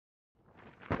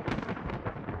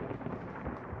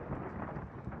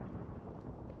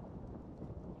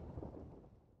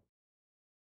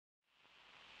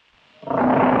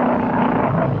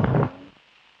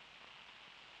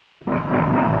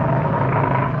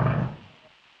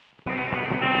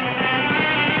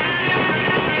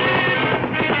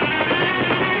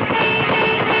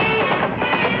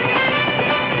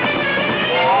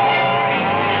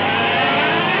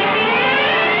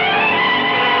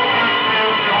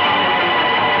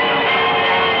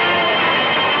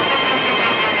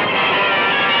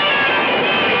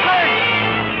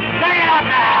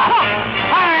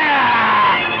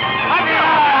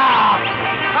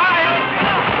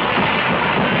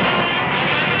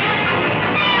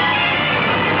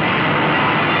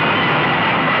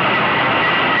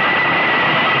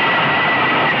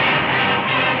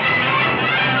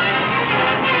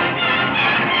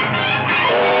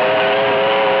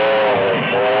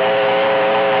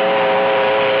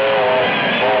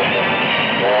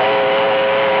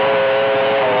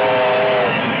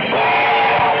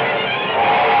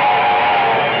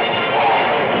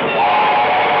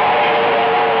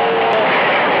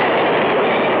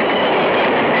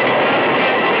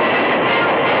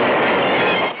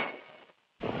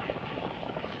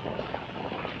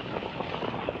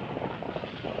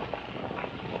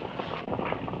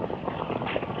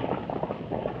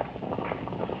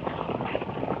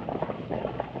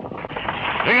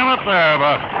Bring him up there,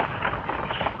 boss.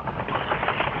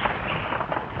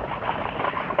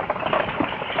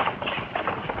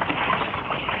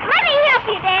 Let me help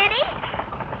you, Daddy.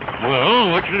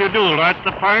 Well, what should you do? Light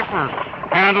the pipe or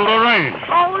handle the range?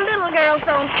 Oh, little girls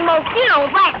don't smoke. You know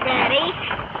that, Daddy.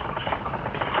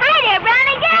 Hi there,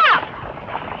 Brownie, get up.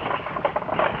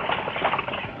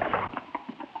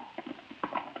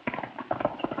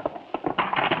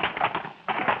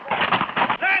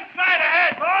 Stand side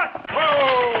ahead, boss.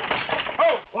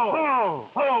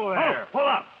 Whoa there. Pull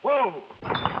up. Whoa.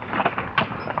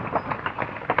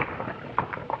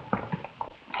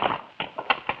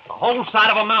 The whole side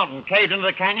of a mountain caved into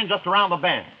the canyon just around the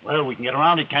bend. Well, we can get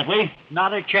around it, can't we?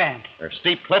 Not a chance. There's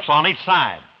steep cliffs on each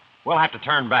side. We'll have to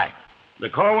turn back. The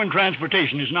Corwin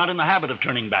Transportation is not in the habit of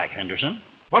turning back, Henderson.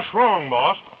 What's wrong,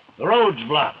 boss? The road's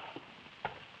blocked.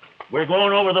 We're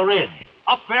going over the ridge.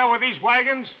 Up there with these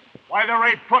wagons? Why, there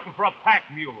ain't footing for a pack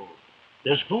mule.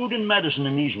 There's food and medicine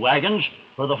in these wagons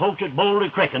for the folks at Boulder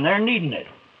Creek, and they're needing it.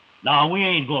 Now, we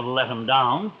ain't going to let them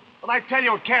down. But I tell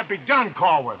you, it can't be done,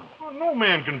 Corwin. Well, no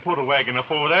man can put a wagon up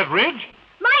over that ridge.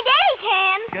 My daddy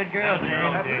can. Good girl,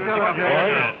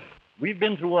 Jane. We've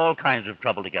been through all kinds of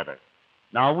trouble together.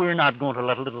 Now, we're not going to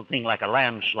let a little thing like a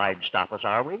landslide stop us,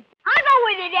 are we? I'll go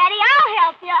with you, Daddy. I'll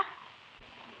help you.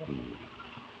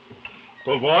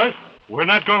 Well, boys, we're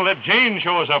not going to let Jane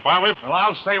show us up, are we? Well,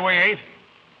 I'll say we ain't.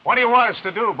 What do you want us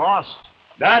to do, boss?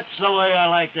 That's the way I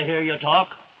like to hear you talk.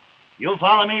 You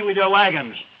follow me with your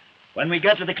wagons. When we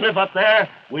get to the cliff up there,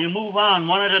 we'll move on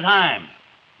one at a time.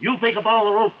 You pick up all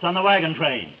the ropes on the wagon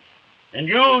train. And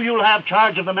you'll have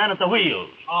charge of the men at the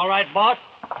wheels. All right, boss.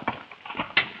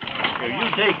 Here, you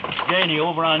take Janie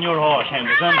over on your horse,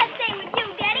 Henderson. I want to stay with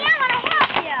you, Daddy. I want to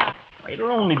help you.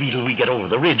 It'll only be till we get over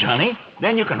the ridge, honey.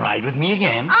 Then you can ride with me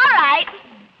again. All right.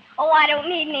 Oh, I don't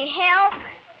need any help.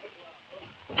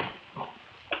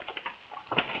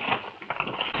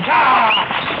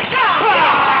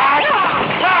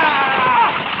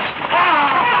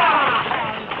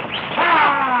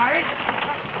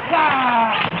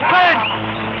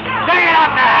 Bring it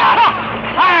up now!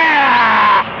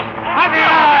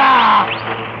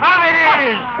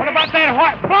 What about that?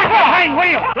 What? Block the hind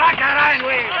wheel! Block that hind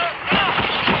wheel!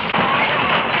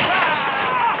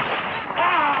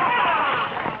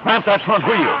 Clamp that front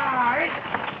wheel.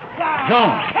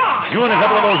 Jones, you and a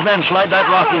couple of those men slide that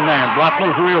rock in there and block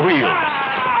those rear wheels.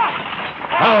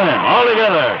 Now then, all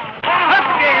together.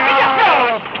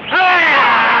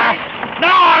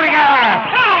 Now all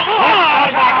together!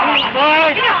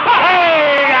 Boys!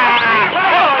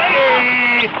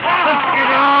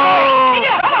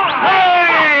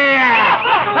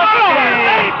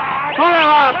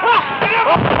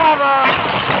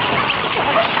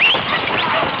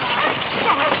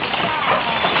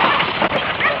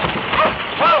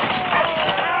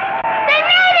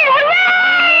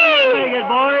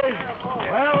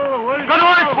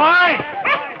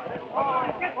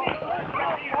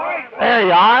 There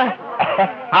you are.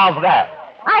 How's that?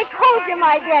 I told you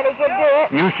my daddy could do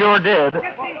it. You sure did. All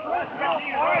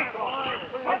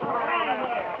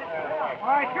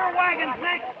right, your wagon's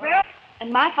next, Bill.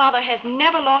 And my father has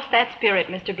never lost that spirit,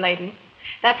 Mr. Bladen.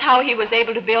 That's how he was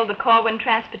able to build the Corwin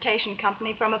Transportation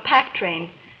Company from a pack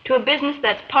train to a business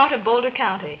that's part of Boulder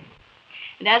County.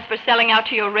 And as for selling out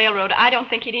to your railroad, I don't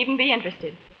think he'd even be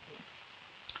interested.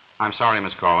 I'm sorry,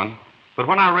 Miss Corwin, but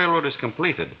when our railroad is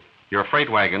completed, your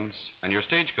freight wagons and your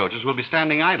stagecoaches will be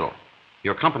standing idle.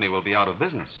 Your company will be out of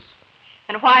business.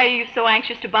 And why are you so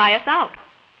anxious to buy us out?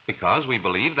 Because we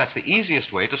believe that's the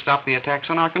easiest way to stop the attacks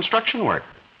on our construction work.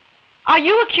 Are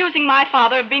you accusing my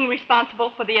father of being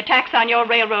responsible for the attacks on your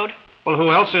railroad? Well,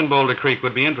 who else in Boulder Creek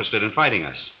would be interested in fighting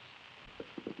us?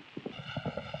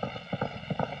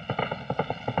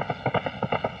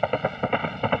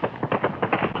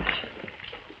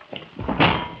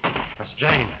 Miss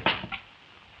Jane.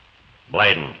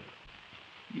 Bladen,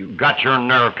 you got your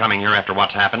nerve coming here after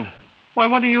what's happened? Why,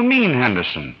 what do you mean,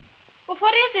 Henderson? Well,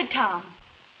 what is it, Tom?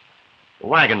 The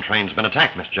wagon train's been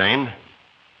attacked, Miss Jane.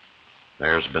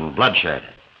 There's been bloodshed.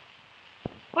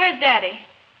 Where's Daddy?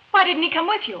 Why didn't he come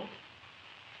with you?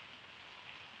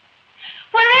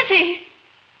 Where is he?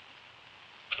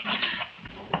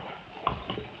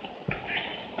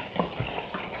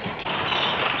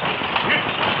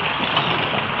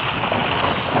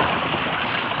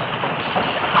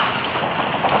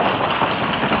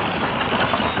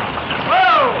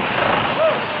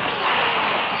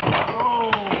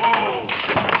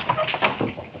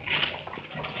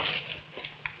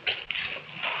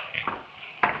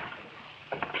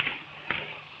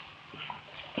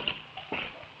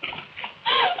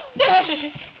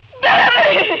 Daddy!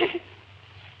 Daddy!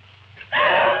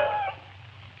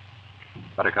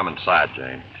 Better come inside,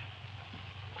 Jane.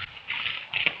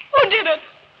 Who did it?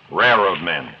 Railroad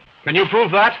men. Can you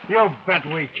prove that? You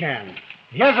bet we can.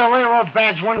 Here's a railroad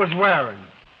badge one was wearing.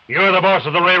 You're the boss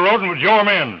of the railroad and with your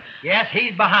men. Yes,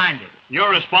 he's behind it.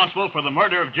 You're responsible for the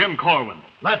murder of Jim Corwin.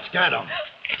 Let's get him.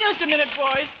 Just a minute,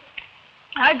 boys.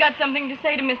 I've got something to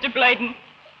say to Mr. Bladen.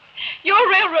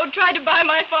 Your railroad tried to buy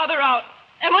my father out,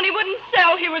 and when he wouldn't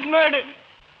sell, he was murdered.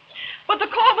 But the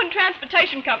Corwin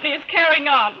Transportation Company is carrying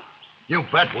on. You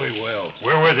bet we will.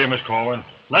 We're with you, Miss Corwin.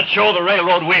 Let's show the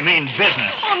railroad we mean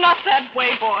business. Oh, not that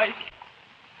way, boys.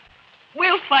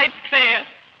 We'll fight fair.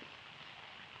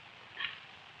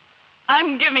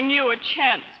 I'm giving you a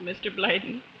chance, Mr.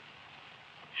 Bladen.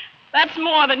 That's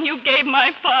more than you gave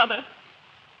my father.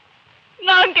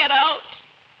 Now get out.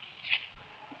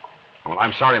 Well,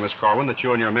 I'm sorry, Miss Corwin, that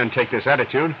you and your men take this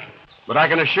attitude, but I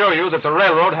can assure you that the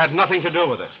railroad had nothing to do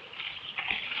with it.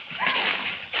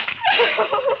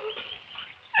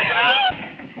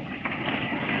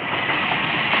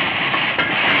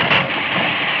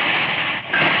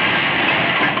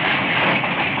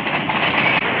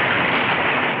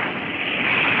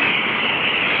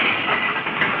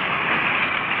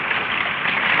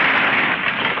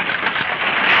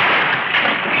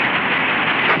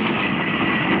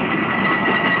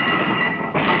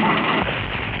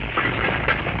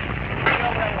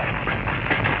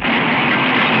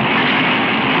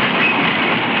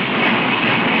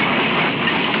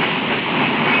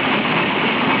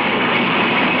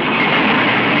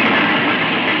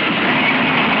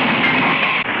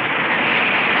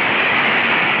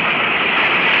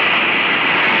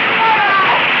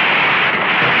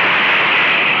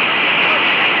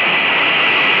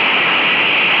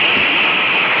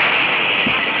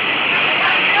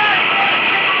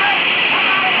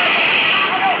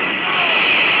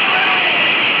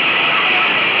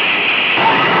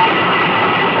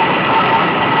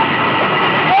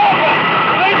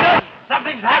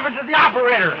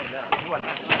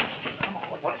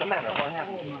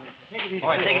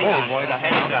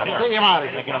 Take him out of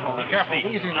here. Careful.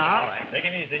 Easy now. All right. Take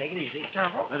it easy. Take it easy.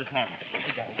 Careful. Let us handle it.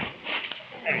 You got it.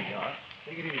 There you go.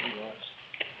 Take it easy, boys.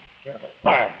 Careful.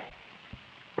 Fire.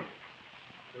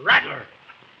 The Rattler.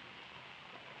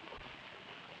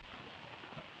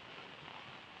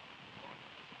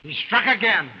 He struck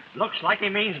again. Looks like he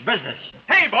means business.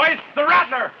 Hey, boys, the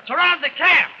Rattler! Surround the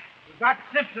camp! We got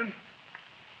Simpson.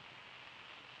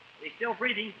 He's still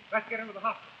breathing. Let's get him to the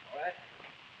hospital. All right.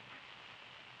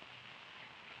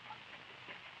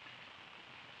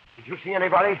 Did you see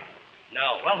anybody?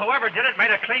 No. Well, whoever did it made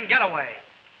a clean getaway.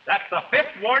 That's the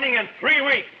 5th warning in 3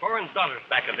 weeks. Corwin's daughter's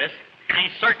back of this. She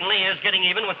certainly is getting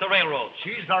even with the railroad.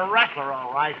 She's the Rattler,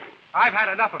 all right. I've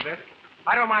had enough of this.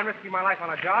 I don't mind risking my life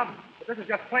on a job, but this is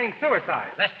just plain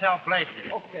suicide. Let's tell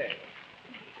Bladen. Okay.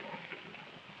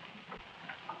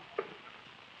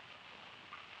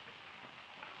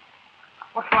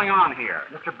 What's going on here?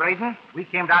 Mr. Bladen, we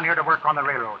came down here to work on the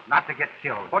railroad, not to get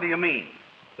killed. What do you mean?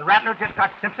 The Rattler just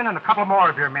got Simpson and a couple more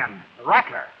of your men. The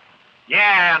Rattler?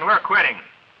 Yeah, and we're quitting.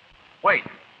 Wait,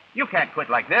 you can't quit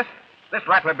like this. This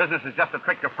Rattler business is just a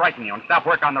trick to frighten you and stop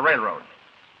work on the railroad.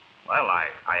 Well, I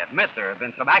admit there have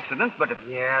been some accidents, but...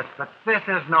 Yes, but this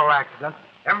is no accident.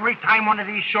 Every time one of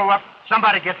these show up,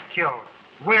 somebody gets killed.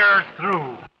 We're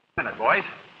through. Minute, boys.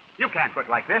 You can't quit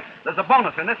like this. There's a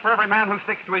bonus in this for every man who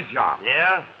sticks to his job.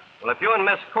 Yeah? Well, if you and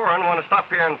Miss Corwin want to stop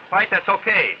here and fight, that's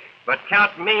okay. But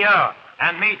count me out.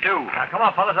 And me, too. Now, come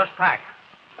on, fellas, let's pack.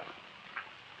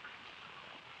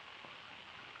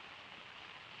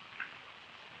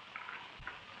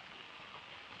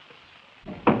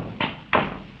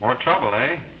 More trouble,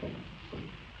 eh?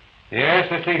 Yes,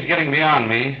 this thing's getting beyond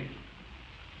me.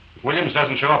 If Williams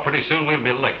doesn't show up pretty soon, we'll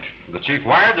be licked. The chief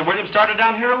wired that Williams started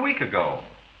down here a week ago.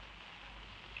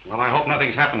 Well, I hope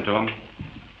nothing's happened to him.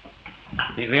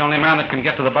 He's the only man that can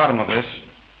get to the bottom of this.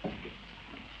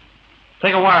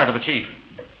 Take a wire to the chief.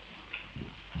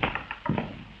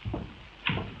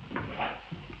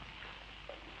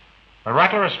 The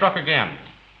Rattler has struck again.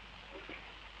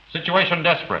 Situation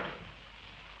desperate.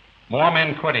 More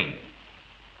men quitting.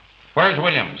 Where's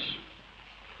Williams?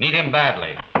 Need him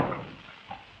badly.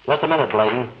 Just a minute,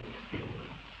 Bladen.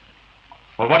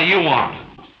 Well, what do you want?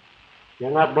 You're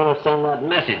not going to send that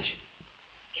message.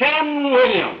 Ken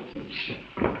Williams.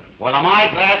 Well, am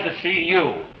I glad to see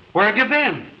you. Where have you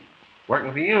been?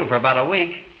 Working for you for about a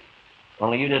week.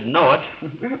 Only you didn't know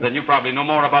it. Then you probably know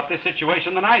more about this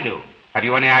situation than I do. Have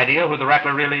you any idea who the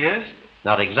Rattler really is?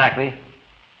 Not exactly.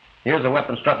 Here's a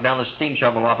weapon struck down the steam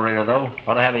shovel operator, though.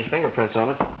 Ought to have his fingerprints on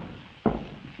it.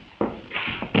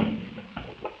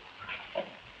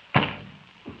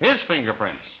 His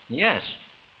fingerprints? Yes.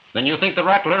 Then you think the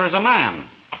Rattler is a man.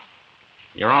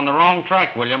 You're on the wrong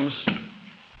track, Williams.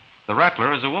 The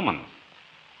Rattler is a woman.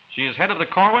 She is head of the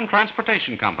Corwin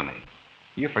Transportation Company.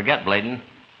 You forget, Bladen,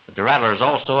 that the Rattlers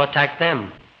also attacked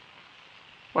them.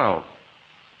 Well,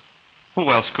 who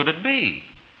else could it be?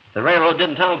 If the railroad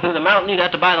didn't tunnel through the mountain, you'd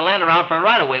have to buy the land around for a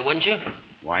right-of-way, wouldn't you?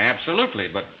 Why, absolutely,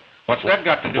 but what's that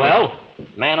got to do Well,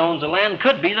 man owns the land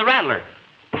could be the Rattler.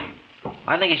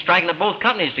 I think he's striking at both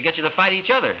companies to get you to fight each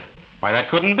other. Why, that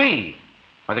couldn't be.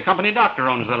 Why, the company doctor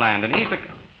owns the land, and he's the...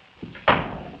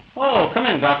 Oh, come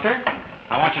in, Doctor.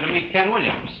 I want you to meet Ken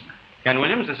Williams. Ken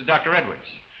Williams, this is Dr. Edwards.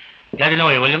 Glad to know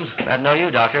you, Williams. Glad to know you,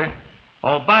 Doctor.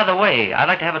 Oh, by the way, I'd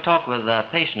like to have a talk with a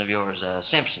patient of yours,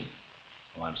 Simpson.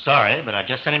 Oh, I'm sorry, but I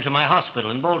just sent him to my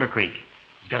hospital in Boulder Creek.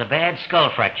 He's got a bad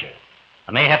skull fracture.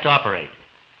 I may have to operate.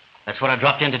 That's what I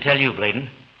dropped in to tell you, Bladen.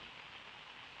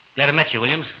 Glad I met you,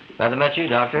 Williams. Glad to met you,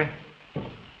 Doctor.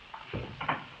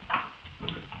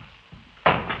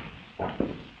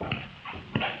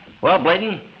 Well,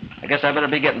 Bladen, I guess I better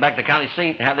be getting back to county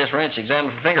seat and have this wrench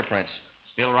examined for fingerprints.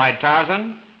 Still ride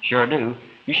Tarzan? Sure do.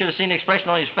 You should have seen the expression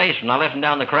on his face when I left him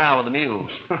down the corral with the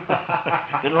mules.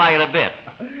 Didn't like it a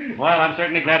bit. Well, I'm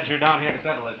certainly glad that you're down here to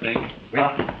settle this thing.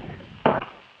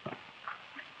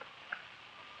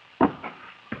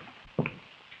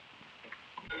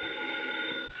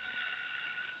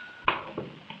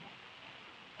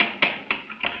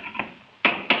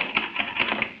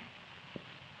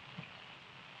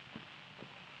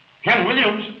 Ken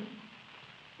Williams?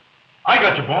 I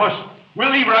got you, boss.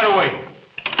 We'll leave right away.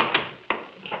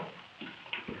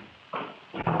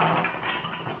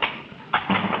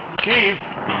 Chief.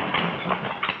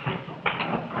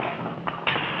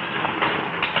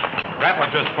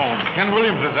 Rattler just phoned. Ken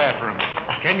Williams is after him.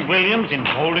 Ken Williams in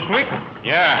Boulder Creek?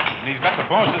 Yeah, and he's got the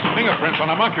boss's fingerprints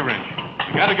on a monkey wrench.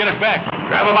 We gotta get it back.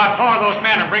 Grab about 4 of those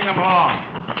men and bring them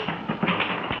along.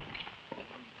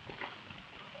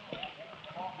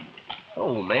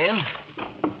 Oh, man.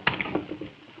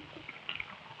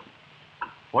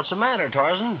 What's the matter,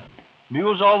 Tarzan?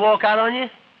 Mules all walk out on you?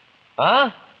 Huh?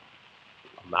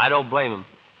 I don't blame them.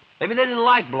 Maybe they didn't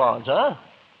like blondes, huh?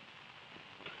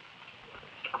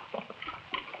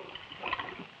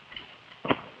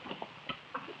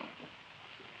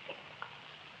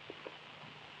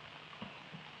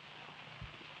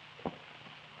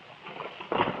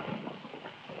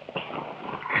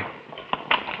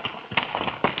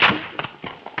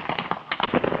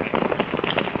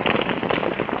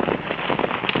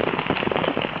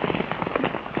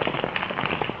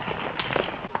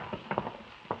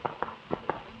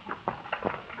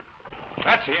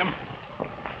 That's him.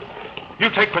 You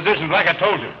take positions like I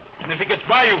told you. And if he gets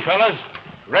by you fellas,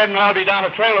 Red and I'll be down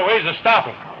a trail of ways to stop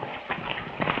him.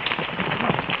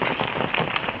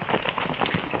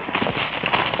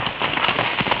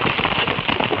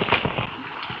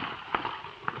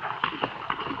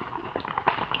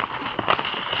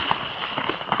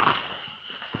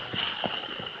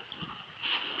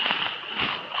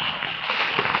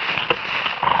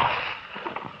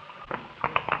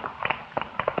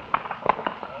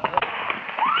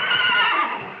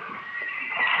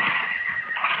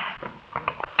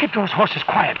 Keep those horses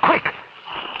quiet, quick.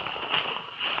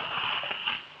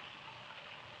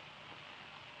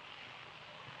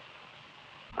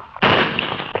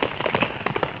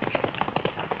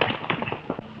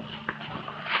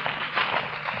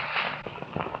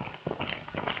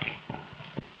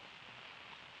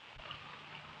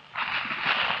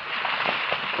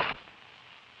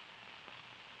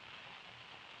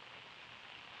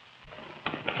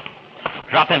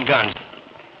 Drop them guns.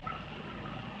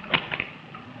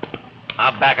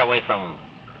 I'll back away from him.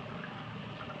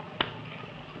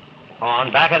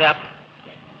 On, back it up.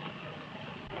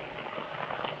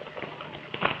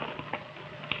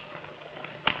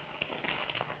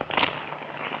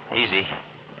 Easy.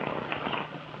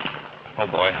 Oh,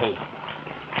 boy, oh.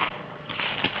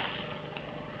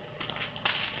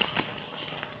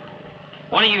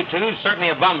 One of you two's certainly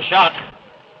a bum shot.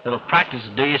 Little practice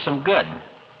will do you some good.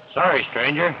 Sorry,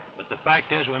 stranger, but the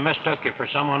fact is we mistook you for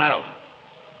someone else.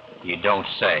 You don't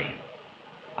say.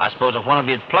 I suppose if one of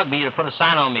you'd plugged me, you'd have put a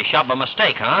sign on me, shot by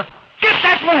mistake, huh? Get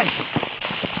that one!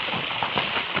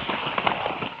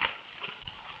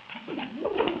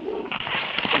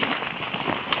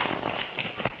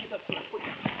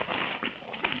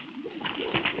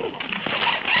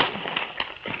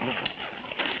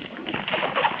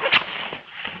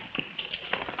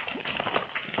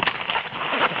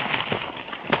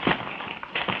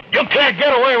 You can't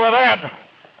get away with that.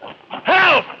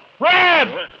 Help! Red!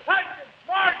 Morgan,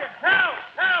 help!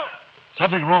 Help!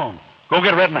 Something wrong. Go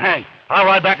get Red and Hank. I'll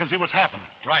ride back and see what's happened.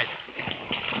 Right.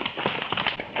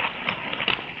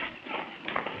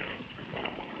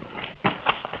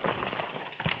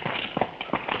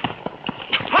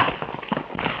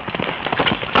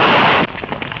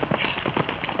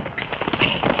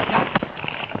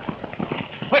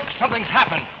 Something's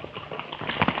happened.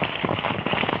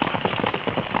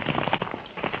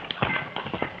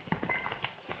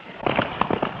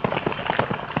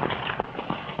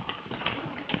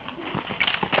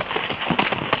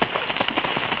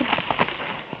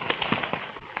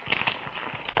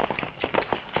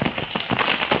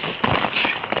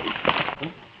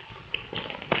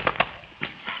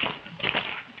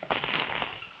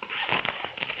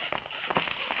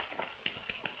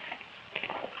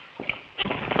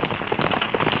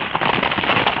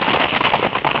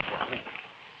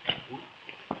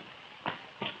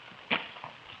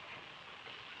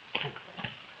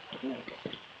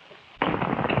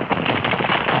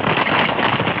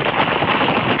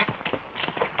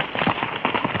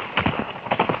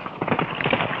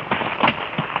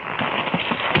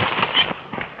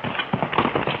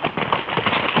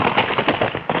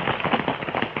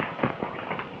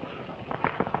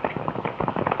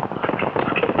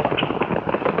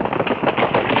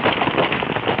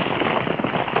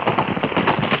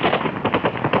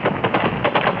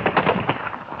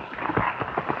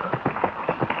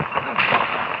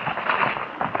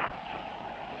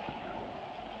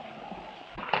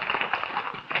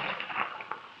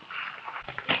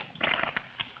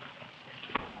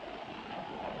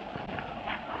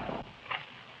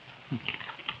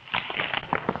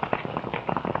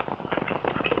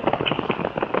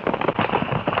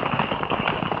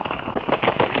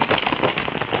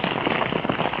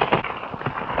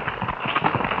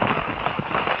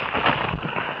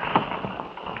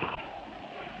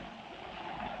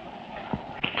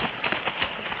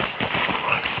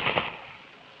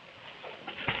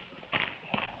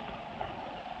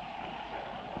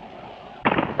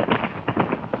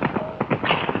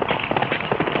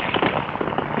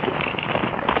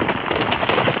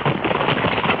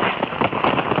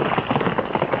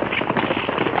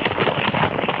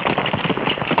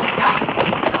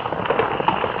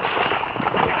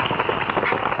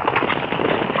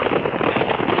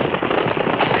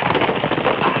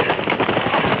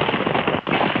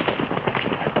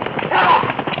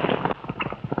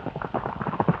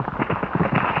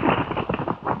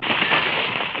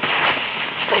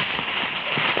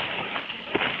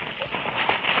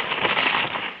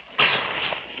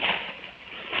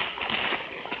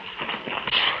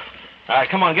 All right,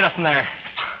 come on, get up from there.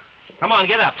 Come on,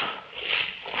 get up.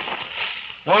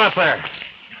 Go on up there.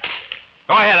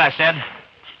 Go ahead, I said.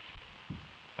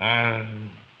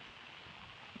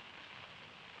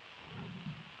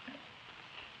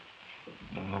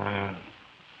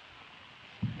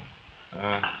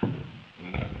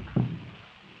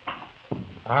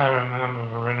 I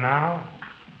remember now.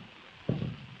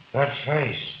 That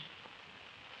face.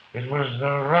 It was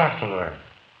the Rattler.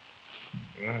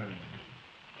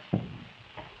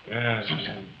 Yes.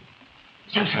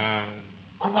 Simpson.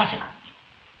 Who was it?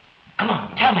 Come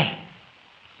on, tell me.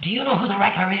 Do you know who the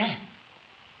Rattler is?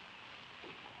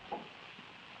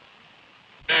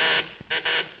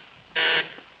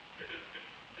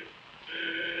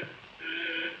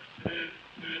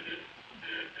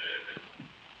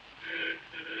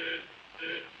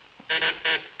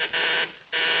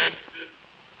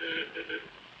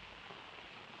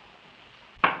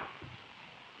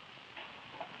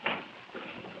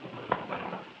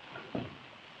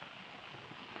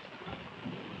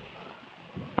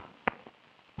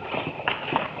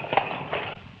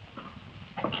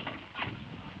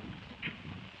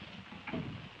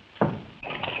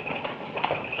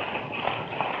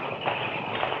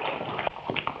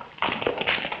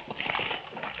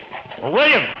 Well,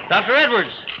 William, Dr. Edwards,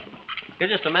 you're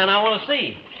just the man I want to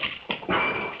see.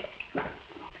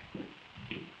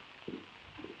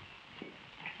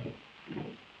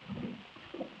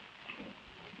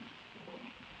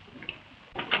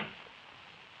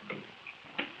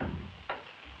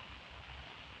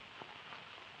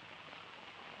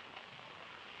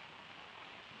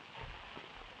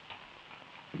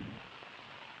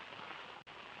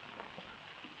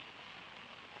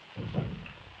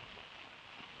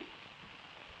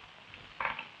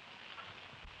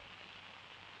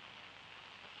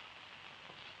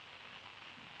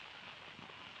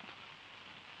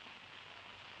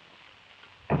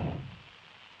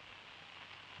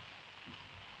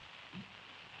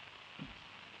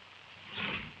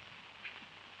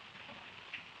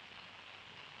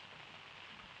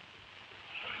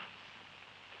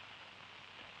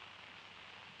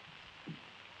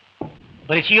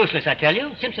 But it's useless, I tell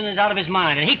you. Simpson is out of his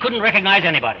mind, and he couldn't recognize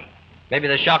anybody. Maybe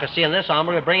the shock of seeing this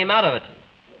hombre will bring him out of it.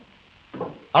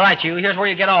 All right, you. Here's where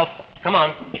you get off. Come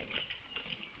on.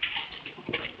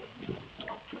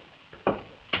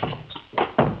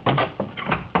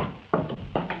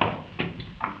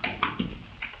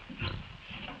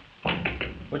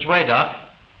 Which way, Doc?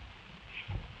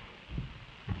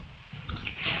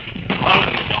 Oh,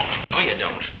 you don't. No, you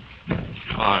don't.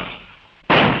 Come on.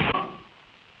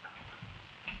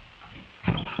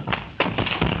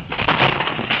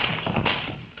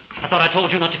 I thought I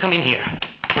told you not to come in here.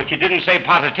 But you didn't say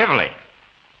positively.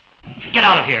 Get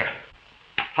out of here.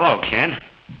 Hello, Ken.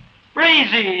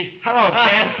 Breezy! Hello,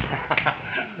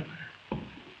 Ken.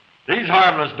 He's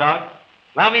harmless, Doc.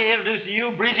 Allow me to introduce to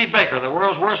you Breezy Baker, the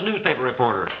world's worst newspaper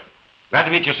reporter. Glad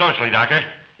to meet you socially, Doctor.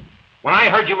 When I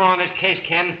heard you were on this case,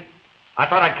 Ken, I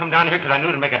thought I'd come down here because I knew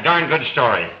it'd make a darn good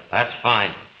story. That's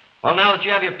fine. Well, now that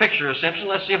you have your picture of Simpson,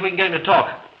 let's see if we can get him to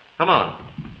talk. Come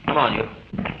on. Come on, you.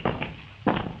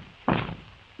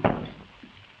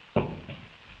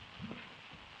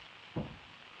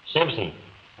 Simpson.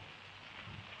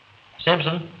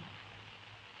 Simpson?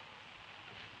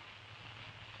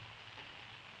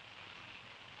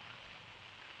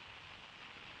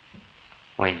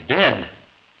 Well, he's dead.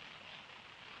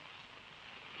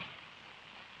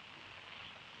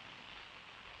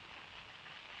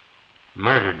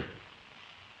 Murdered.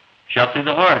 Shot through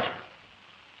the heart.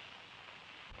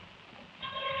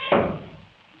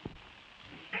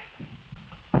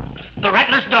 The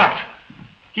Rattler's dart.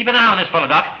 Keep an eye on this fellow,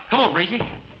 Doc. Come on, Breezy.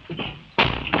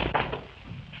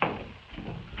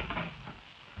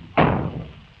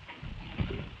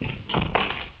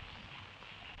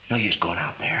 No use going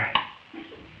out there.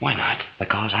 Why not?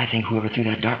 Because I think whoever threw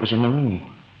that dart was in the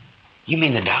room. You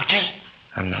mean the doctor?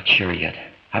 I'm not sure yet.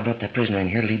 I brought that prisoner in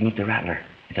here to lead me to the Rattler.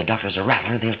 If the doctor's a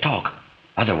Rattler, they'll talk.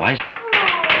 Otherwise...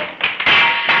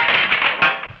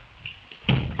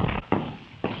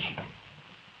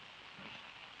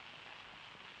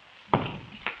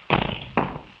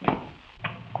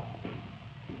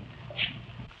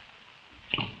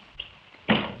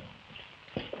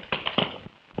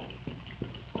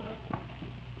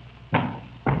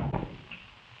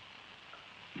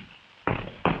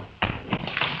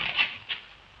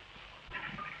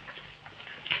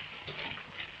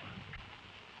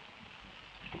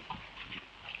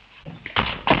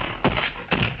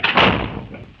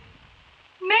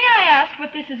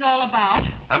 What this is all about?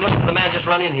 I'm looking for the man just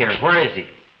run in here. Where is he?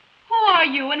 Who are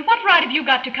you, and what right have you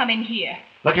got to come in here?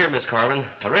 Look here, Miss Carlin.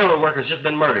 A railroad worker's just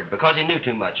been murdered because he knew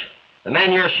too much. The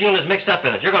man you're shielding is mixed up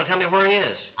in it. You're going to tell me where he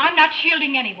is. I'm not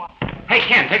shielding anyone. Hey,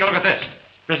 Ken, take a look at this.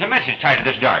 There's a message tied to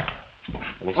this dart.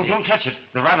 Let me Oh, see. don't touch it.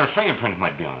 The Rattler's fingerprint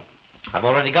might be on it. I've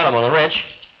already got him on the wrench.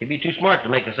 He'd be too smart to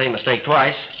make the same mistake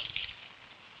twice.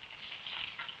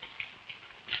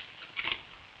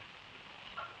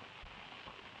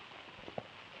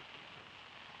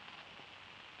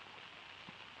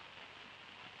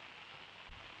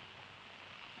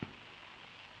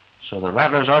 So the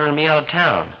Rattler's ordering me out of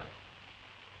town.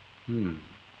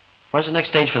 Where's the next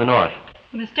stage for the north?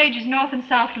 The stages north and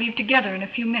south leave together in a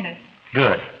few minutes.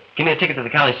 Good. Give me a ticket to the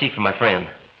county seat for my friend.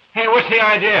 Hey, what's the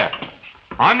idea?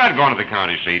 I'm not going to the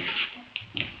county seat.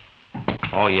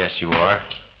 Oh, yes, you are.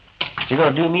 You're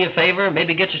going to do me a favor and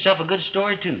maybe get yourself a good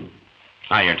story, too.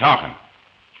 Now you're talking.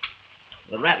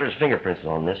 The Rattler's fingerprints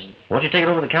are on this. Why don't you take it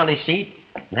over to the county seat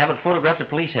and have it photographed at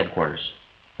police headquarters?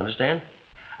 Understand?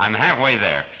 I'm halfway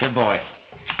there. Good boy.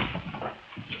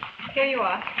 Here you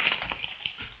are.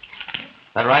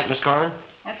 That right, Miss Carlin?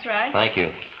 That's right. Thank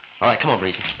you. All right, come on,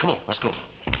 Breezy. Come on, let's go.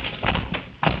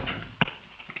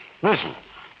 Listen.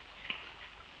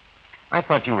 I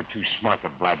thought you were too smart to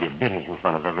blab your business in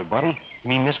front of everybody. You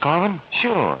mean Miss Carlin?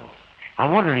 Sure. I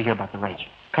wanted to hear about the ranch.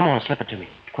 Come on, slip it to me.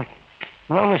 Quick.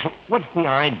 Well, listen, what's the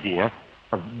idea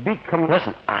of becoming...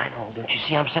 Listen, I know. Don't you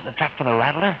see I'm setting a trap for the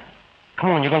Rattler?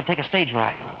 Come on, you're going to take a stage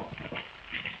ride.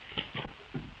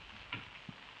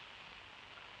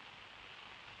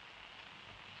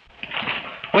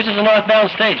 Which is the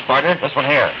northbound stage, partner? This one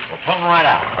here. We'll pull them right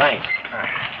out. Thanks.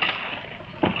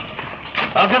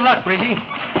 Well, good luck, Breezy.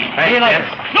 See you later.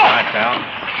 No! All right, pal.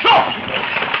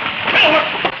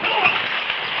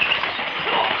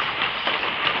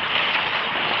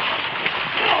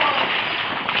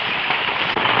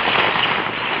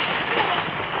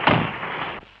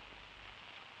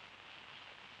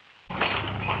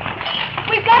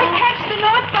 We've got to catch the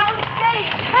northbound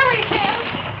stage. Hurry, Tim.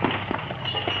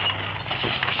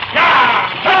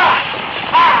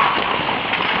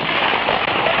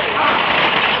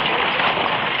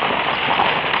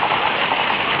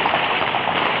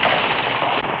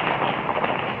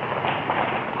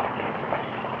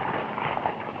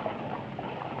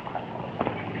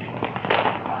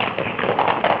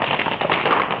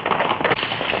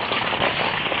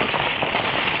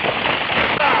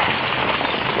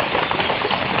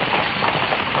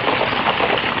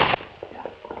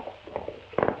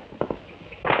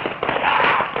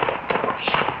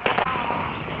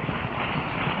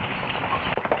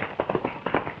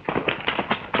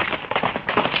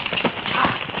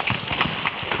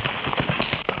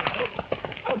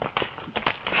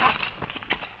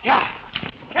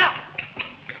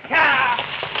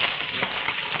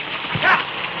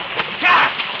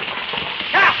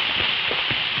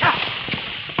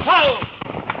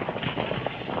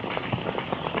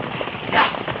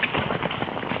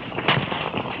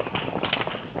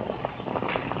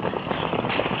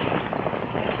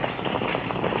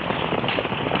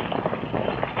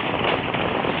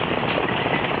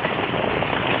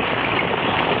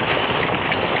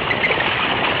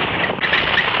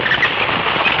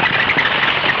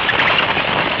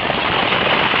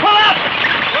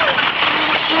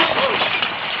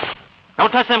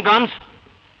 don't touch them guns.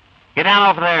 Get down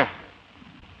off there.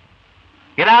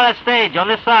 Get out of that stage on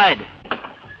this side.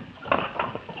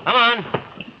 Come on.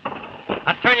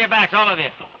 Now turn your backs, all of you.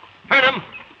 Turn them.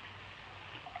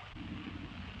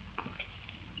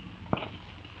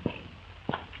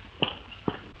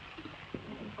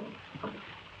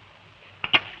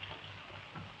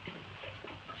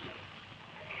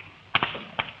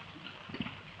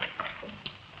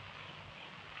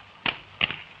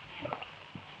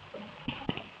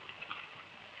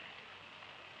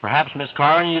 Perhaps, Miss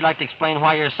Corrin, you'd like to explain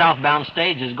why your southbound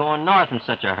stage is going north in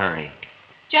such a hurry.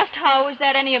 Just how is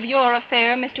that any of your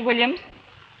affair, Mr. Williams?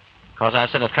 Because I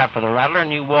set a trap for the Rattler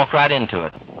and you walked right into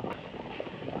it.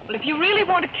 Well, if you really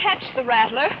want to catch the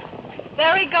Rattler,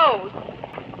 there he goes.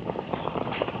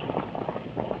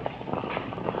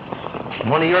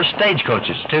 One of your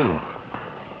stagecoaches, too.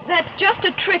 That's just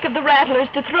a trick of the Rattler's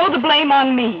to throw the blame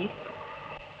on me.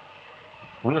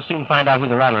 We'll soon find out who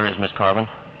the Rattler is, Miss Corbin.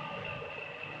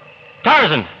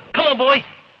 Tarzan! Come on, boy!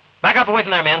 Back up away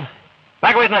from there, man.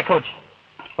 Back away from that coach.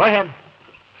 Go ahead.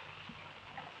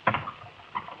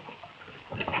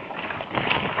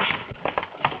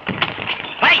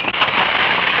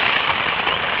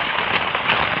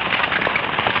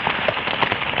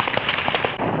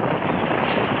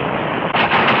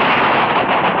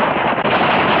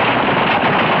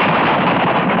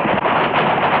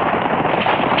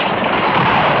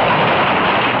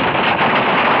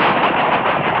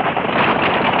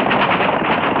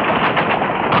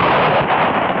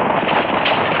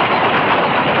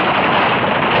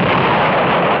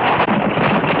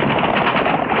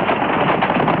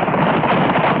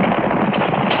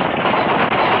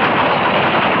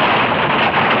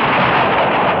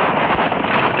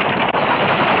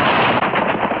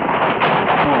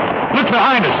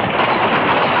 Behind us.